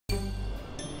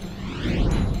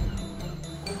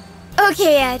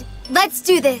Okay, Ed, let's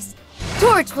do this.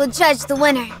 Torch will judge the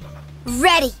winner.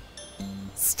 Ready.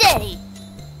 Steady.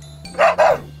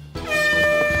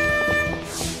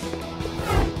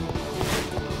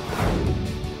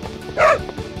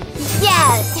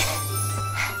 Yes!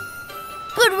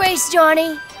 Good race,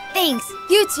 Johnny. Thanks,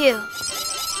 you too.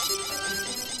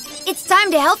 It's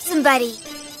time to help somebody.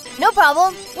 No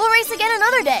problem. We'll race again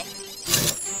another day.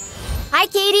 Hi,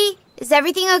 Katie. Is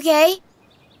everything okay?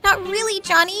 Not really,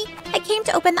 Johnny. I came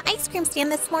to open the ice cream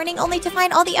stand this morning only to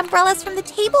find all the umbrellas from the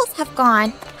tables have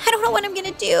gone. I don't know what I'm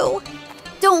gonna do.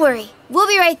 Don't worry. We'll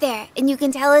be right there, and you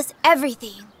can tell us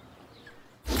everything.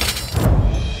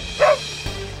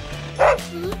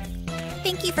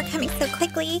 Thank you for coming so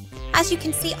quickly. As you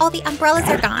can see, all the umbrellas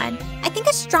are gone. I think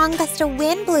a strong gust of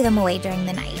wind blew them away during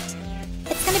the night.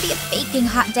 It's gonna be a baking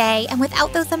hot day, and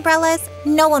without those umbrellas,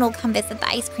 no one will come visit the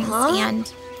ice cream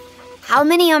stand. How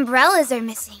many umbrellas are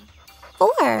missing? 4.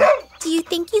 Do you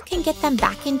think you can get them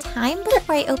back in time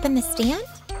before I open the stand?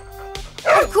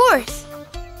 Of course.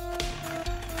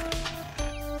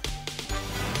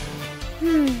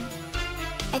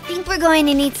 I think we're going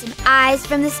to need some eyes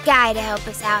from the sky to help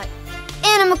us out.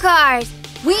 AnimaCars,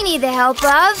 we need the help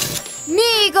of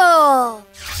Meagle!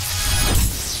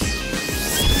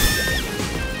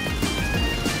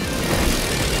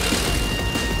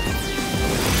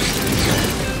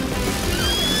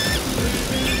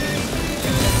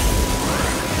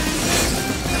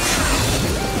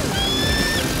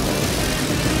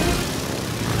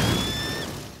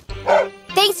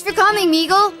 Thanks for coming,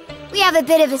 Meagle. We have a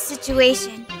bit of a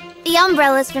situation. The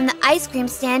umbrellas from the ice cream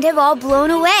stand have all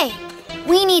blown away.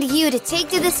 We need you to take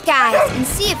to the skies and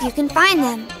see if you can find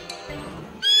them.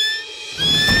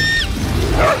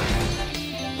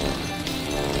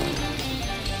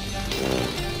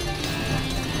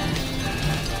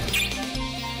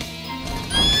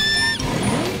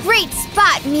 Great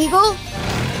spot, Meagle.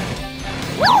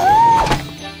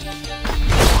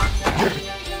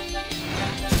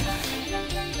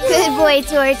 Good boy,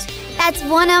 Torch. That's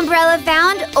 1 umbrella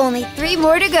found, only 3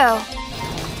 more to go.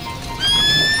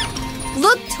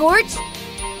 Look, Torch.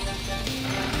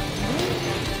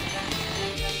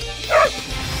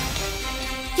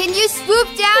 Can you swoop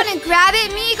down and grab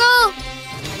it, Meagle?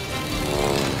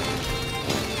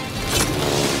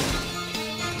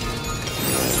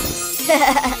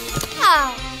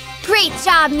 Oh, great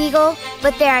job, Meagle.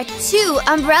 But there are 2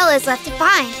 umbrellas left to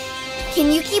find.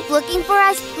 Can you keep looking for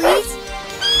us, please?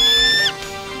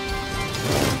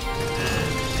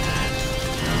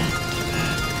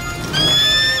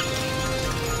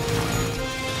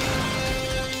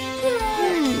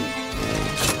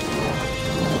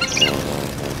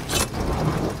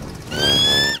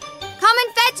 Come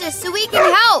and fetch us so we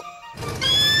can help.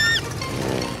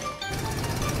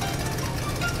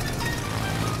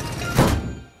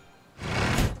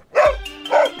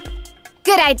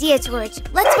 Good idea, Torch.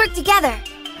 Let's work together.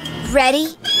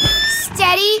 Ready,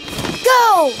 steady,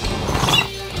 go!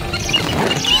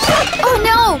 Oh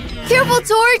no! Careful,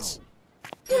 Torch!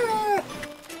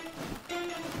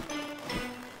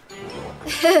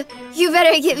 You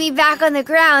better get me back on the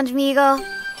ground, Meagle.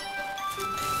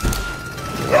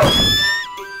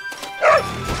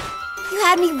 You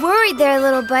had me worried there,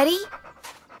 little buddy.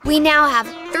 We now have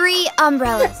 3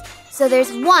 umbrellas, so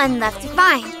there's 1 left to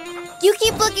find. You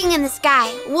keep looking in the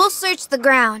sky. We'll search the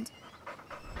ground.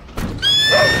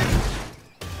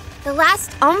 The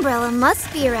last umbrella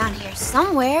must be around here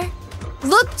somewhere.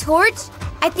 Look, Torch.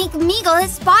 I think Meagle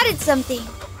has spotted something.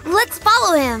 Let's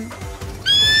follow him.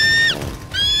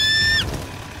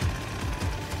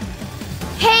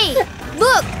 Hey,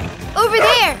 look! Over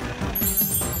there!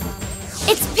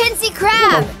 It's Pincy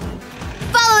Crab!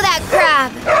 Follow that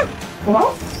crab!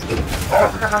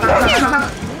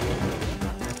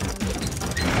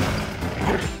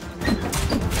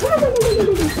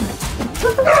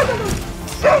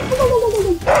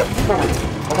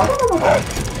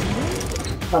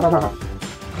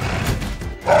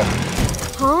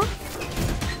 Huh?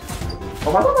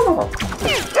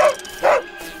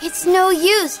 It's no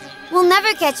use. We'll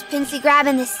never catch Pincy Crab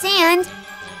in the sand.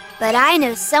 But I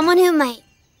know someone who might.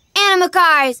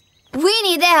 AnimaCars, we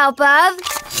need the help of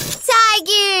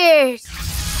TIGEARS!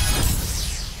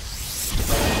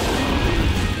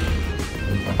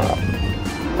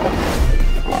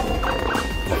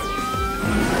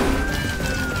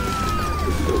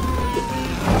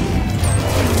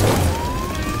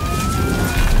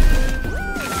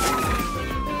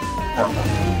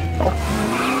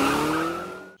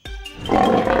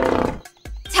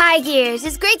 TIGEARS,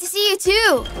 it's great to see you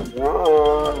too.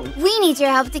 We need your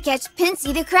help to catch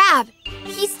Pincy the crab.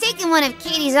 He's taken one of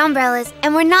Katie's umbrellas,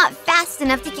 and we're not fast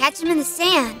enough to catch him in the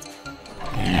sand.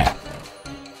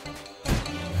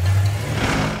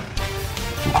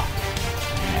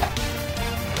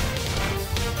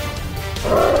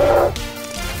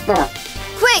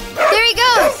 Quick, there he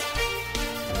goes!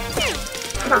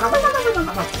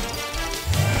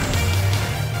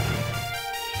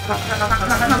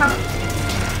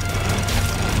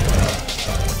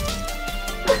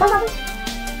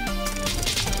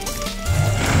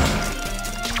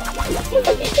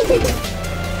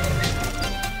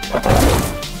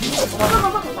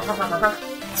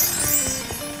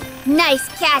 Nice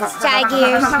catch,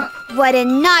 TIGEARS. What a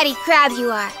naughty crab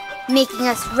you are, making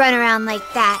us run around like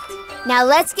that. Now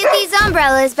let's get these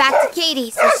umbrellas back to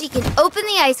Katie so she can open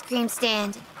the ice cream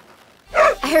stand.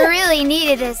 I really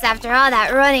needed this after all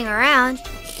that running around.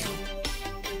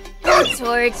 Oh,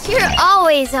 Torch, you're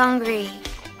always hungry.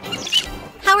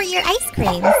 How are your ice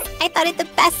creams? I thought it the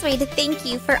best way to thank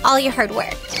you for all your hard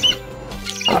work.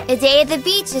 A day at the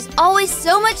beach is always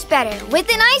so much better with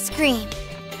an ice cream.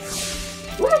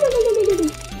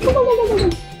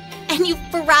 And you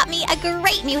brought me a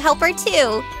great new helper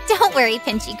too. Don't worry,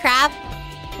 Pinchy Crab.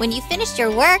 When you finished your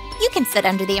work, you can sit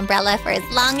under the umbrella for as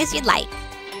long as you'd like.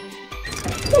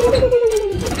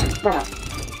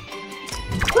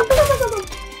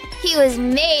 He was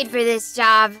made for this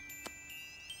job.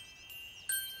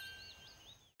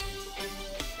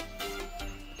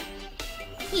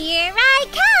 Here I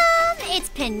come! It's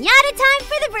piñata time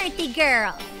for the birthday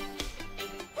girl.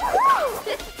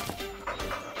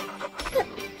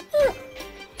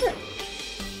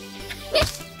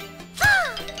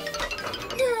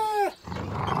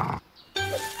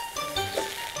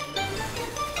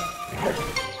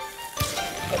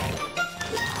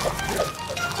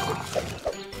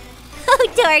 Oh,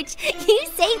 Torch, you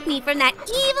saved me from that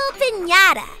evil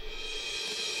piñata.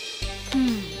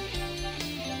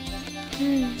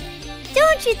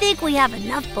 Don't you think we have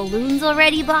enough balloons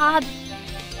already, Bob?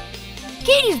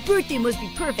 Katie's birthday must be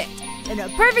perfect. And a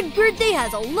perfect birthday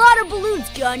has a lot of balloons,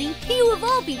 Johnny. You of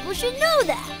all people should know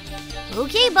that.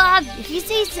 Okay, Bob, if you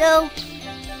say so.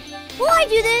 While I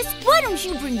do this, why don't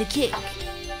you bring the cake?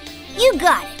 You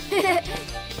got it.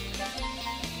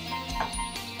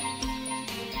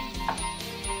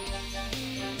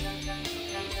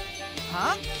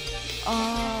 Huh?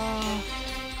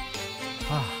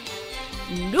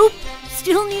 Nope.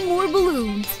 Still need more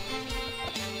balloons.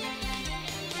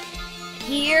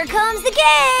 Here comes the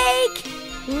cake!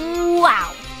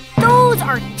 Wow. Those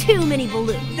are too many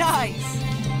balloons. Nice!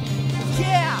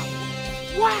 Yeah!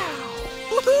 Wow!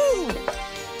 Woohoo!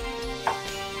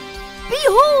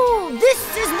 Behold,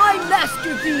 this is my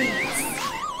masterpiece.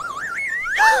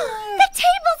 The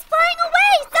table's flying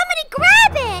away! Somebody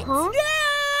grab it! Huh?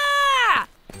 Yeah!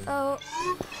 Oh.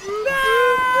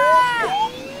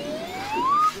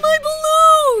 My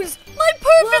balloons! My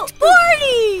perfect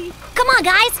party! Come on,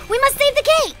 guys! We must save the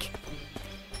cake!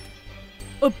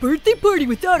 A birthday party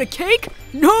without a cake?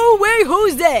 No way,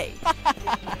 Jose!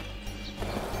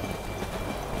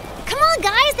 Come on,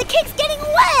 guys! The cake's getting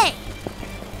away!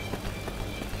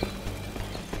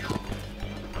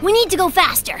 We need to go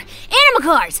faster.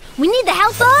 AnimaCars, we need the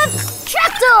help of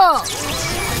Tractal!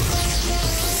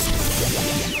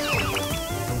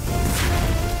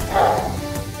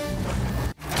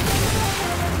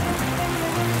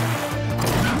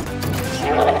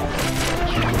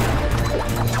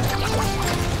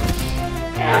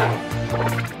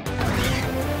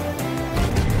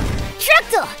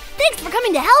 Tractal, thanks for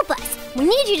coming to help us. We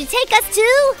need you to take us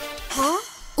to... Huh?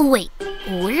 Wait,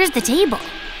 where's the table?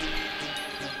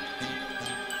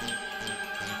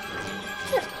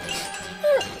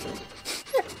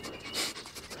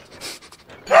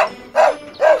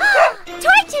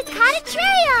 Torch has caught a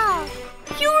trail!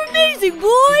 You're amazing,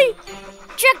 boy!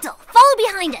 Tractal, follow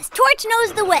behind us. Torch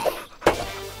knows the way.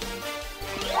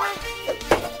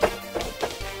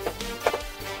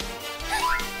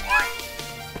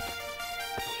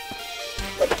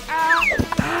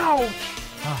 Ouch!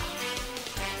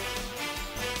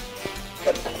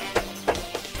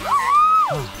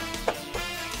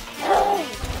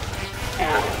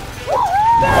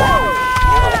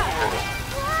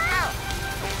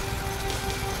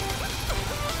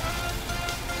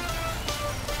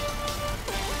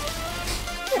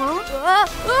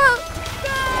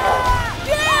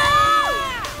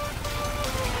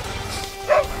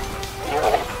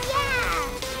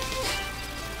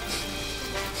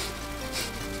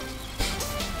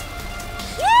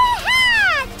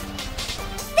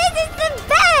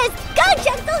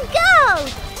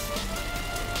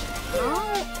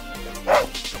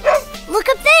 Look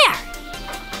up there!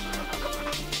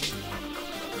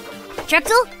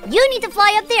 Truxel, you need to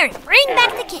fly up there and bring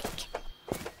back the cake.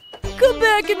 Come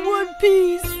back in one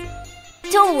piece.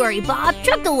 Don't worry, Bob.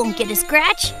 Truxel won't get a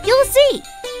scratch. You'll see.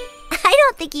 I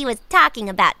don't think he was talking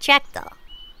about Truxel.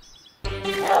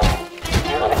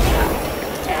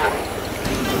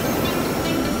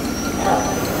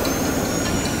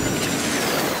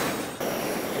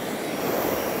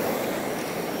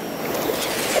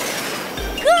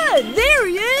 Good, there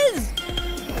he is.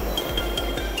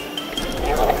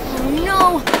 Oh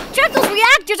no! Truxel's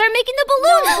reactors are making the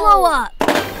balloons blow up!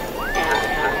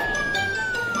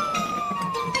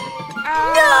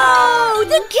 No,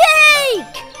 the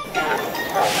cake!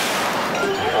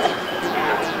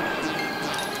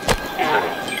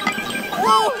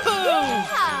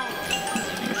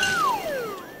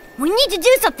 We need to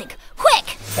do something!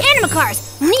 Quick!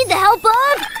 AnimaCars, we need the help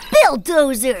of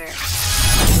Bulldozer!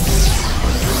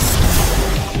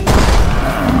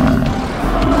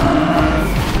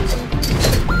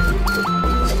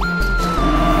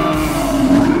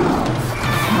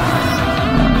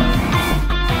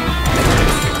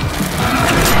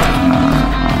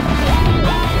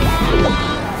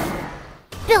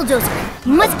 Bulldozer,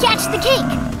 you must catch the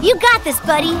cake! You got this,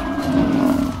 buddy!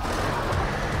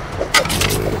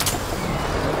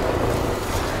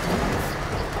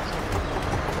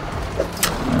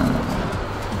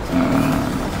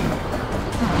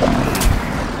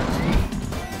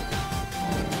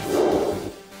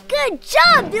 Good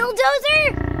job,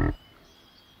 Bulldozer!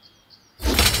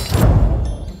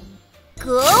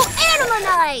 Go Anima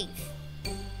Knife!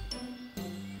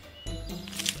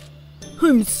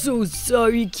 I'm so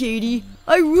sorry, Katie.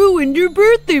 I ruined your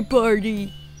birthday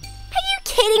party. Are you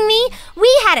kidding me? We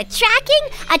had a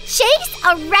tracking, a chase,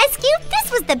 a rescue.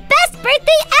 This was the best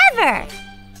birthday ever!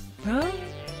 Huh?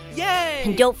 Yay!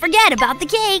 And don't forget about the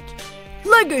cake.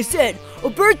 Like I said, a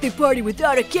birthday party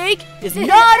without a cake is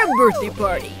not a birthday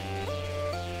party.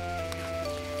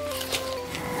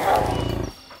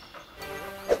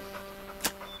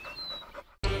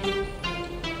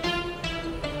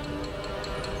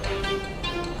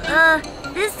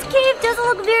 This cave doesn't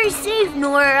look very safe,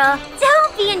 Nora.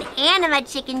 Don't be an anima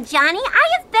chicken, Johnny. I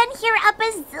have been here a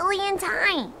bazillion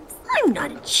times. I'm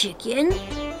not a chicken.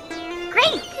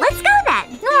 Great, let's go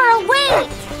then. Nora, wait!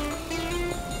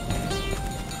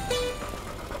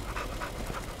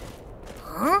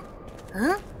 Huh?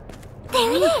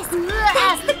 There it is!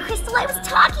 That's the crystal I was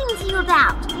talking to you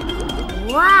about!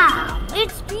 Wow,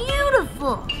 it's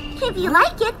beautiful! If you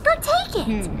like it, go take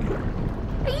it!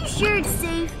 Are you sure it's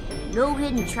safe? No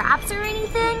hidden traps or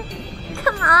anything?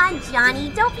 Come on, Johnny,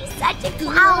 don't be such a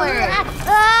coward!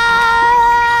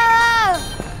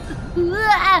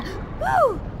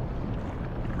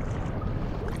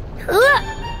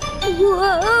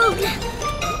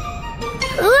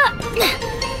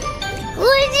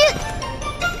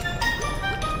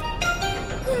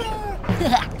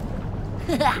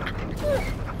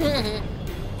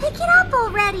 Pick it up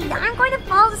already! I'm going to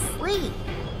fall asleep.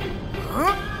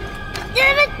 Huh?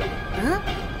 Damn it! Huh?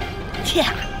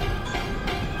 Yeah.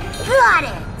 Got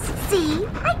it! See?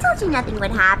 I told you nothing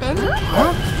would happen.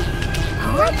 Huh?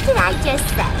 What did I just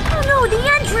say? Oh no, the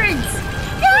entrance!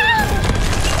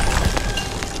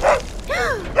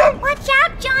 Watch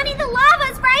out, Johnny! The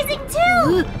lava's rising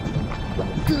too!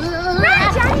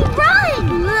 Run, Johnny, run!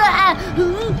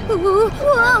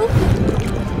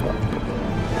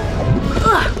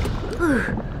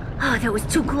 Oh, that was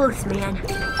too close, man.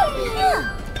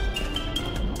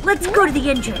 Let's go to the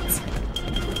entrance.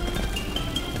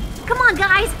 Come on,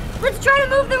 guys. Let's try to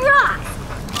move the rocks.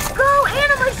 Go,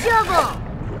 Anima Shovel!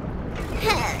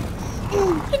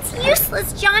 It's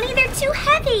useless, Johnny. They're too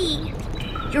heavy.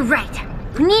 You're right.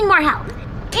 We need more help.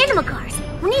 AnimaCars,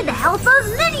 we need the help of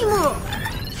Minimool.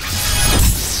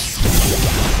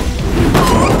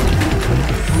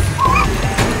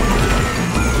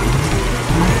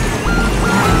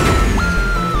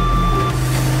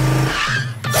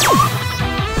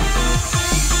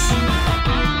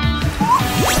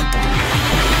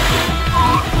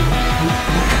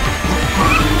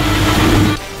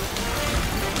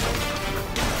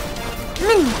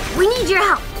 We need your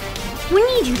help. We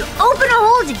need you to open a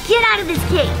hole to get out of this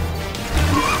cave.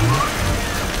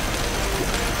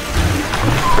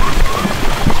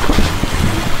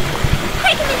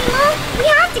 Quick, Minimool! We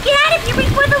have to get out of here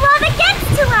before the lava gets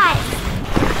to us!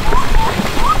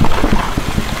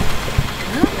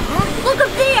 Look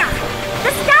up there!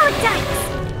 The stalactites!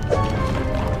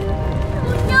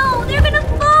 Oh no, they're gonna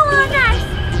fall on us!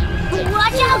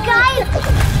 Watch out, guys!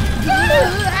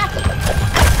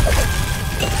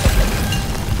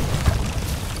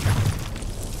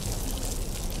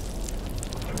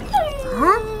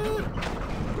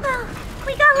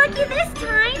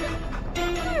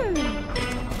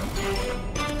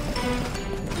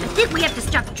 think we have to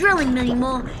stop drilling, Mini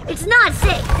Mole. It's not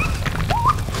safe.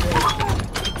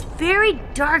 It's very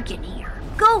dark in here.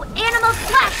 Go Anima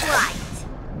flashlight.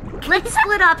 Let's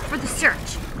split up for the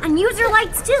search. And use your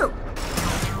lights too.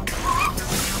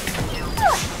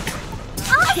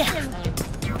 Awesome.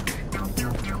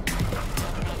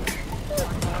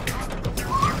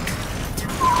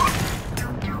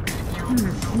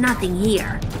 Nothing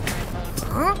here.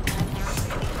 Huh?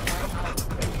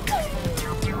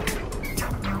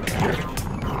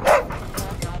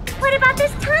 What about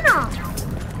this tunnel?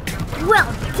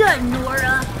 Well done,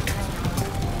 Nora.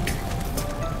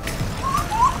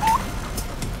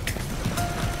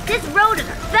 This road is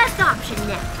our best option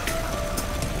now.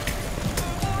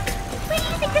 Where do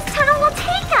you think this tunnel will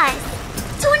take us?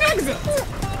 To an exit.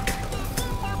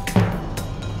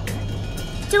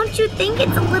 Don't you think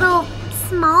it's a little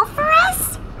small for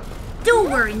us? Don't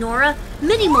worry, Nora.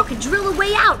 Mini Mole can drill a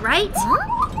way out, right?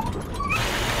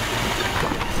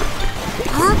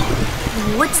 Huh?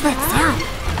 What's that sound?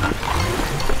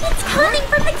 It's coming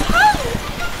from the cave!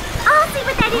 I'll see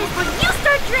what that is when you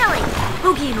start drilling!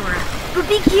 Okay, Nora, but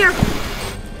be careful.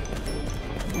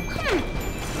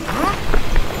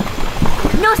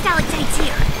 No stalactites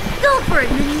here. Go for it,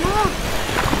 Mini Mole.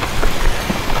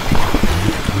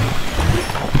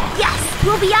 Yes,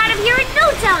 we'll be out of here in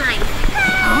no time!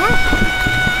 Huh?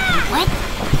 What?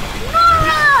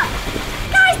 Nora!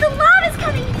 Guys, the lava's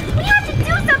coming! We have to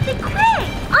do something quick!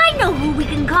 I know who we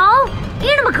can call!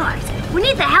 AnimaCars! We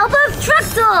need the help of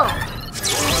Truxel!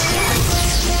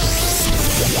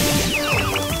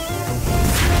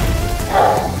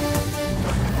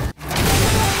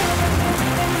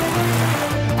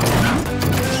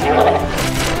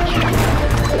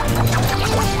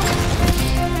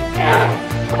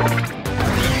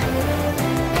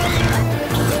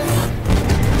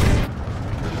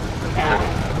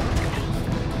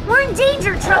 We're in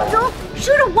danger, Truxel!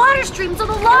 Shoot a water stream so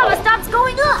the lava stops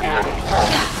going up!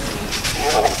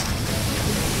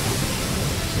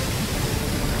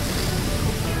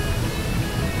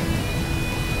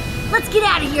 Let's get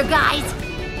out of here, guys!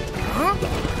 Huh?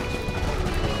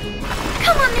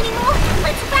 Come on, Mini Mole!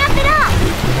 Let's wrap it up!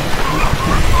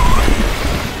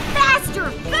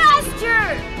 Faster! Faster!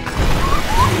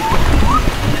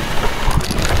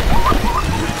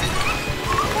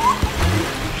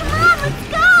 Come on, let's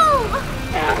go!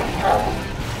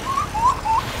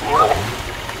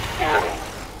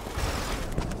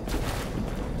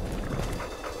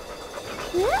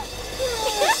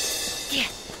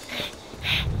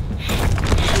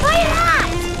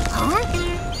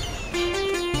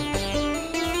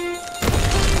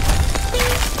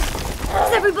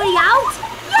 Is everybody out?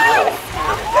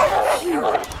 Yes! Phew.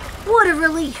 What a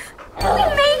relief. We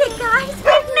made it, guys!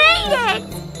 We made it!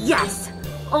 Yes.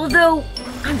 Although,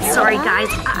 I'm sorry, guys.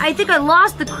 I think I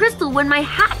lost the crystal when my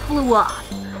hat flew off.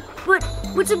 But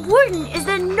what's important is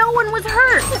that no one was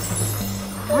hurt.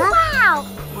 Wow!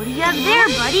 What do you have there,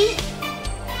 buddy?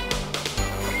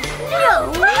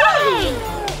 No way!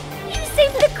 You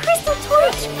saved the crystal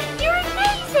torch! You're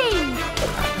amazing!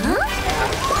 Huh?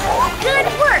 Good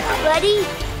work, buddy!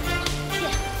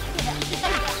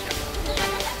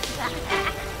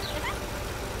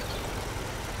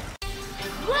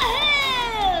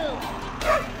 Whoa!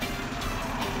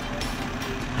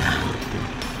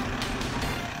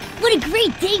 What a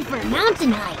great day for a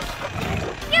mountain hike!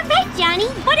 You're right, Johnny!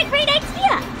 What a great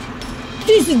idea!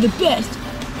 This is the best.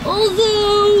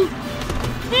 Although...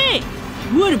 Hey,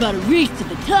 what about a race to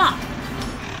the top?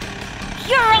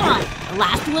 You're on! The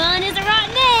last one is a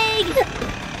rotten egg!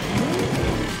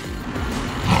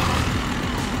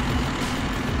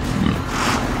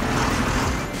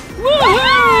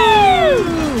 Woohoo!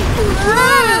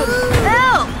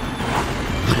 Help!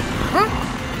 Huh?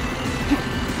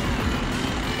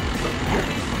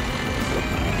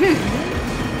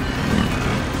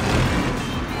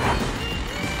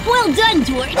 Well done,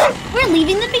 Torch! We're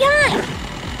leaving them behind!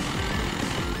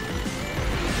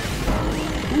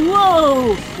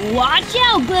 Whoa! Watch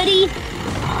out, buddy!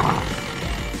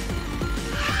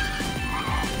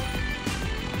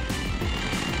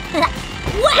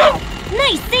 Wow!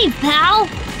 Nice save, pal!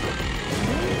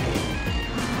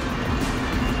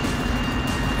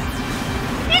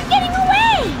 They're getting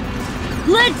away!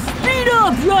 Let's speed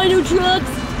up, Rhino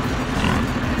Trucks!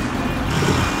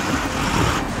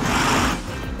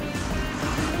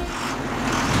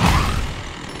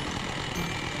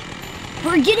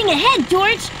 We're getting ahead,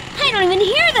 Torch! I don't even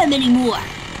hear them anymore!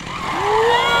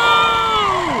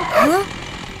 Huh?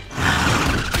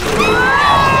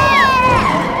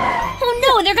 Oh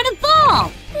no, they're gonna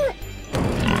fall!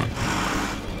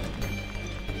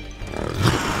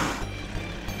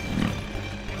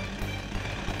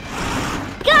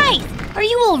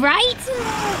 all right?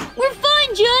 We're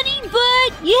fine, Johnny,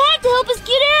 but you have to help us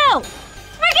get out.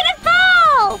 We're gonna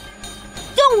fall!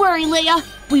 Don't worry, Leia.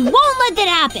 We won't let that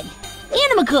happen.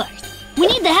 AnimaCars, we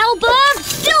need the help of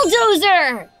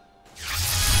Bulldozer!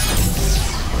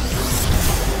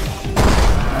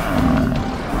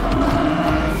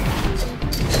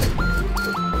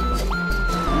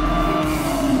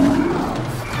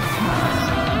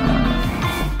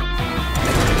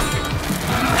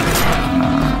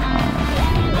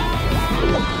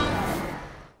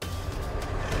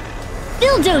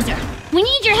 Bulldozer, we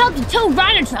need your help to tow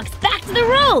Rhino trucks back to the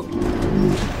road.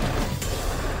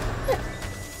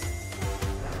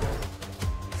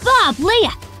 Bob,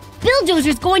 Leia,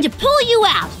 Bulldozer's going to pull you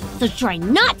out, so try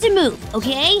not to move,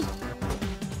 okay?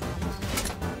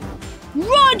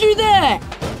 Roger that!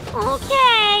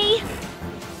 Okay.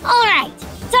 All right,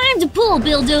 time to pull,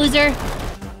 Bulldozer.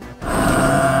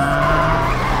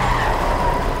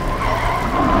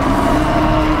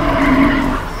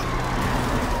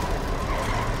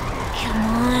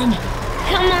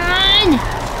 Come on!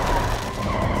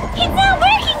 It's not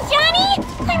working, Johnny!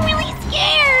 I'm really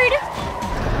scared!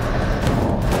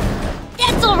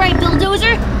 That's all right,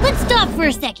 Bulldozer. Let's stop for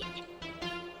a second.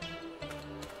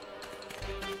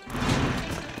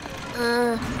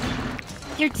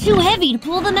 They're too heavy to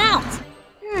pull them out.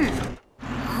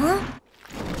 Huh?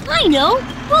 I know!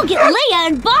 We'll get Leia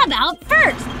and Bob out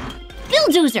first!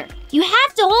 Bulldozer, you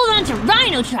have to hold on to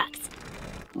Rhino trucks.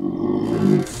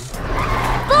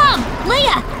 Bob!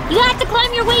 Leia! You have to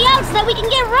climb your way out so that we can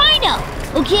get Rhino!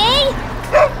 Okay?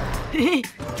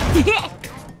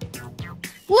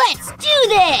 Let's do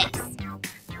this!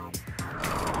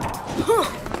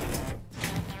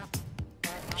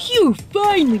 You're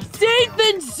finally safe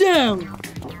and sound!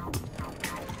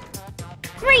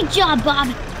 Great job, Bob!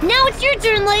 Now it's your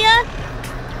turn, Leia!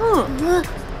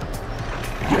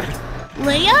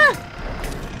 Leia?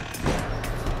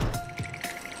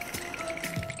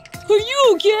 Are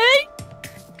you okay?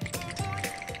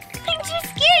 I'm too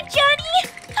scared, Johnny!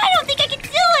 I don't think I can do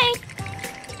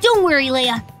it! Don't worry,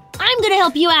 Leia. I'm gonna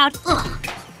help you out.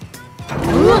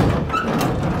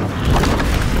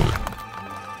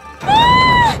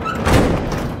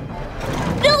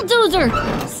 Bulldozer!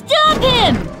 Stop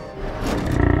him!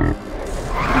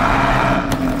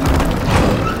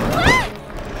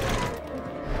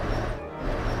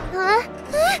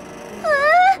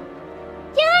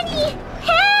 Johnny,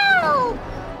 help!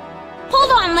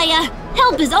 Hold on, Leia.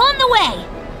 Help is on the way.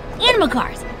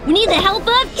 AnimaCars, we need the help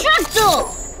of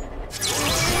Truxel!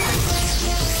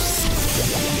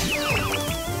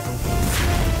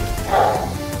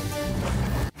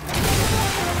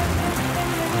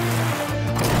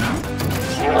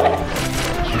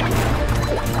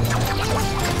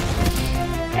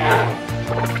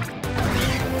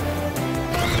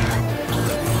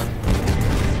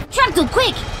 Truxel,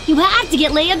 quick! You have to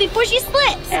get Leia before she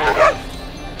splits!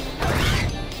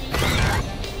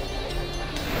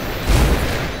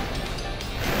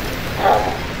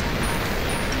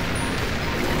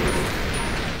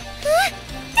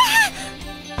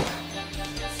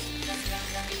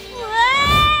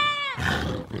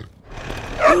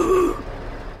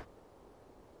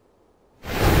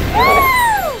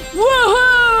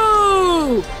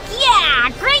 Woohoo! Yeah!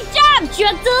 Great job,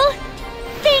 Truxel!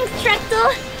 Thanks, Truxel!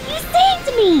 You saved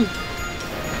me!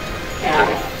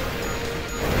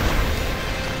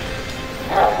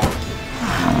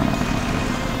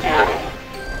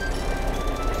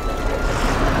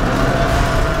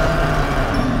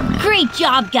 Great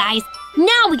job, guys!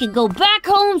 Now we can go back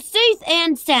home safe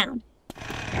and sound.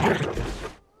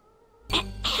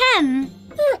 Ahem.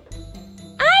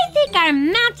 I think our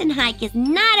mountain hike is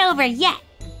not over yet.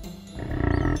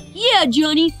 Yeah,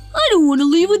 Johnny. I don't want to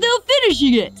leave without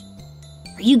finishing it.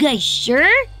 Are you guys sure?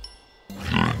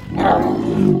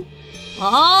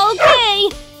 Okay.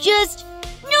 Just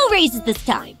no races this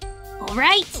time. All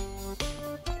right?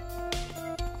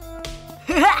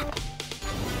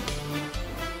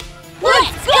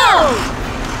 Let's go!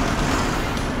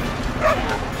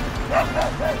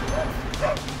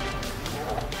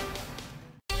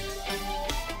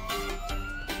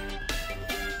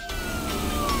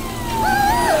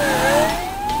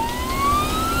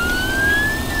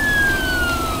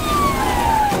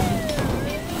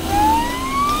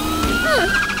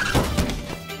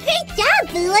 Great job,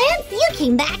 Blue Lance! You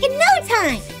came back in no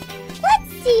time!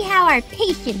 Let's see how our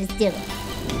patient is doing.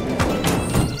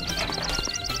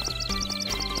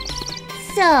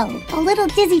 So, a little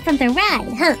dizzy from the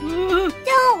ride, huh?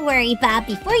 Don't worry, Bob.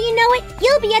 Before you know it,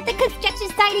 you'll be at the construction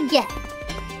site again.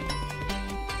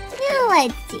 Now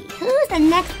let's see. Who's the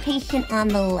next patient on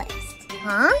the list?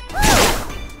 Huh?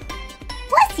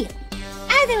 bless you.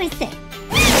 As I was saying.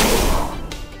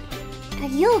 Are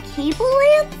you okay, Blue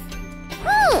Lance?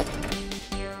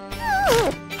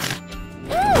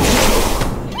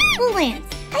 Blue Lance,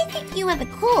 I think you have a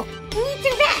cold. You need to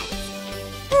rest.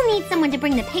 We'll need someone to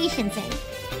bring the patients in.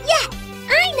 Yes,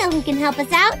 I know who can help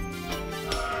us out.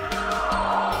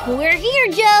 We're here,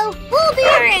 Joe. We'll be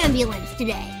your ambulance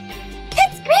today.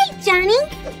 That's great, Johnny.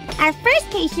 Our first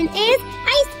patient is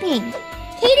Ice Ping.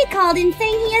 Katie called in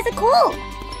saying he has a cold.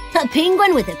 A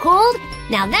penguin with a cold?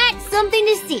 Now that's something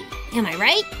to see. Am I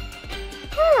right?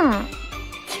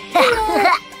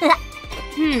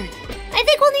 I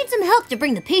think we'll need some help to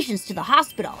bring the patients to the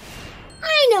hospital.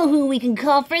 I know who we can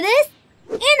call for this.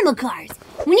 AnimaCars.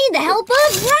 We need the help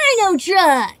of Rhino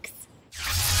trucks.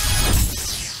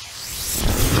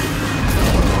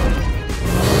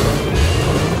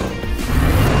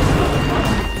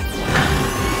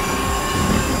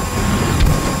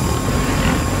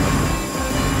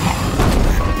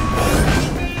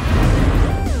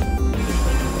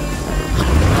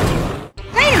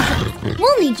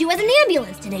 We'll need you as an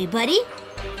ambulance today, buddy.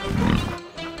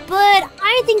 But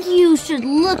I think you should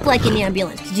look like an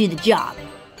ambulance to do the job.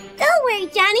 Don't worry,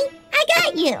 Johnny. I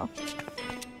got you.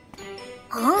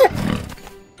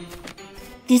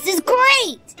 This is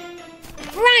great!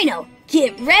 Rhino,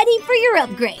 get ready for your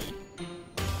upgrade.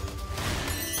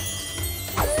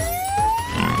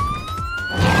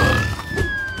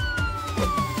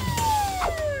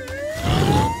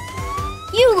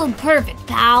 You look perfect,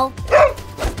 pal.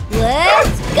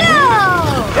 Let's go!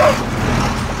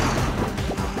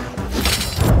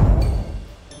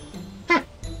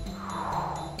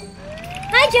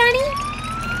 Hi, Johnny.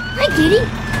 Hi, Kitty.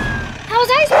 How's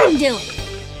Ice Cream doing?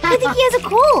 I think he has a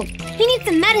cold. He needs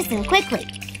some medicine quickly.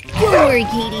 Don't worry,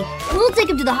 Katie. We'll take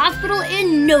him to the hospital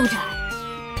in no time.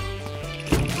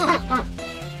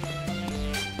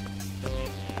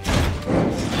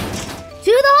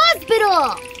 To the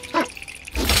hospital!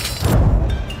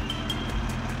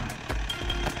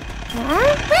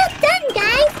 Well done,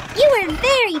 guys. You were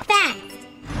very fast.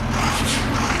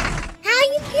 How are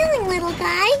you feeling, little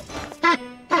guy?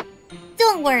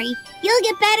 Don't worry. You'll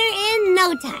get better in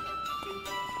no time.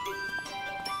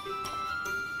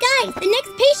 Guys, the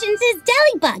next patient is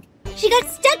Dellybug. She got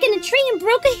stuck in a tree and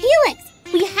broke a helix.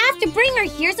 We have to bring her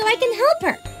here so I can help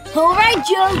her. All right,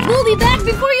 Joe. We'll be back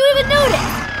before you even notice.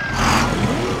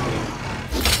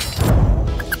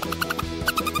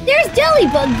 There's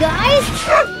Dellybug, guys.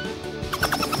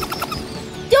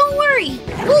 Don't worry,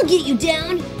 we'll get you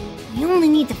down. We only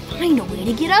need to find a way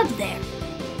to get up there.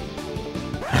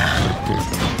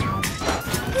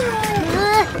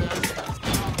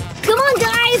 Come on,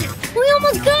 guys! We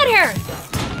almost got her!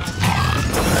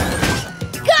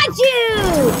 Got you!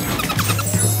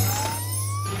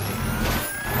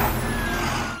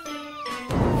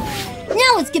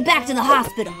 Now let's get back to the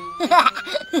hospital.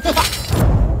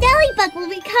 Dellybug will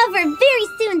recover very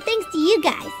soon thanks to you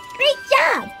guys. Great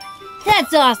job!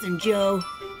 That's awesome, Joe.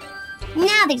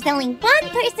 Now there's only one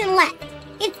person left.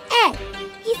 It's Ed.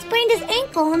 He sprained his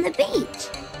ankle on the beach.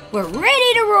 We're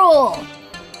ready to roll.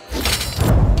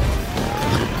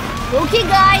 Okay,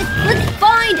 guys, let's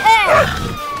find Ed.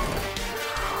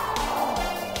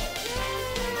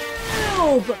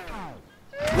 Help! Look,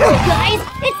 guys,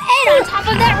 it's Ed on top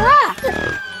of that rock.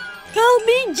 Help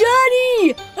me,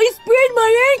 Johnny! I sprained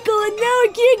my ankle and now I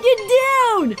can't get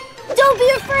down. Don't be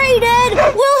afraid, Ed.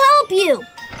 We'll help you.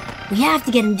 We have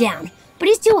to get him down, but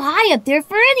he's too high up there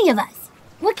for any of us.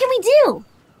 What can we do?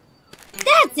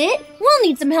 That's it! We'll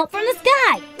need some help from the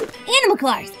sky!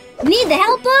 AnimaCars, we need the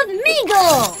help of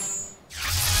Meagle!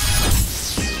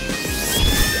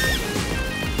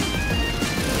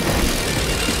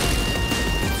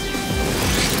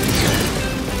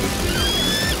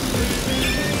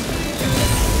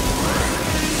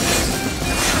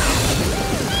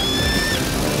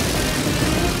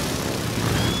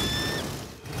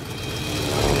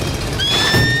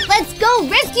 Let's go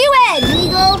rescue Ed,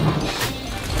 Meagle!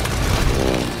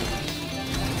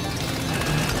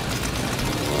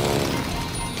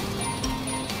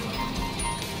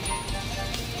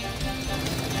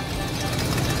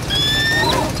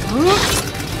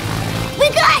 We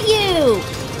got you!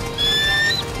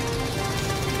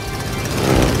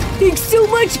 Thanks so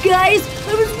much, guys!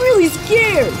 I was really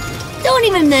scared! Don't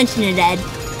even mention it, Ed.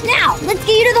 Now, let's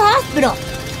get you to the hospital!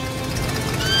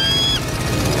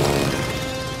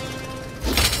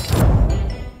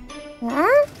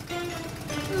 Huh?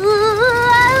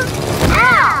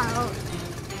 Ow!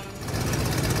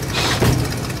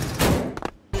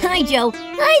 Hi, Joe.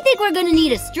 I think we're gonna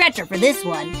need a stretcher for this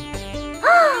one.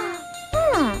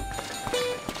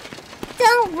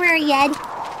 Don't worry, Ed.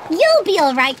 You'll be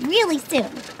alright really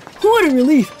soon. What a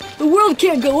relief. The world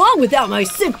can't go on without my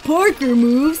sick Parker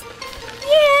moves.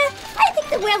 Yeah, I think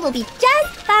the world will be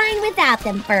just fine without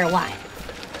them for a while.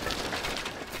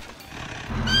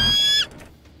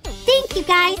 Thank you,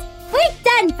 guys. We're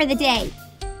done for the day.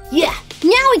 Yeah,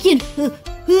 now we can...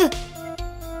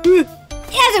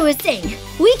 As I was saying,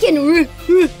 we can...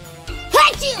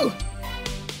 Achoo!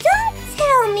 Don't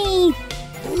tell me...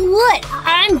 What?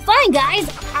 I'm fine, guys.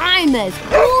 I'm as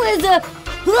cool as a...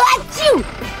 Achoo!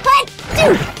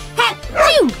 Achoo!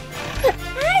 Achoo!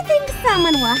 I think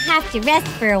someone will have to rest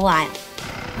for a while.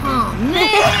 Oh,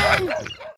 man!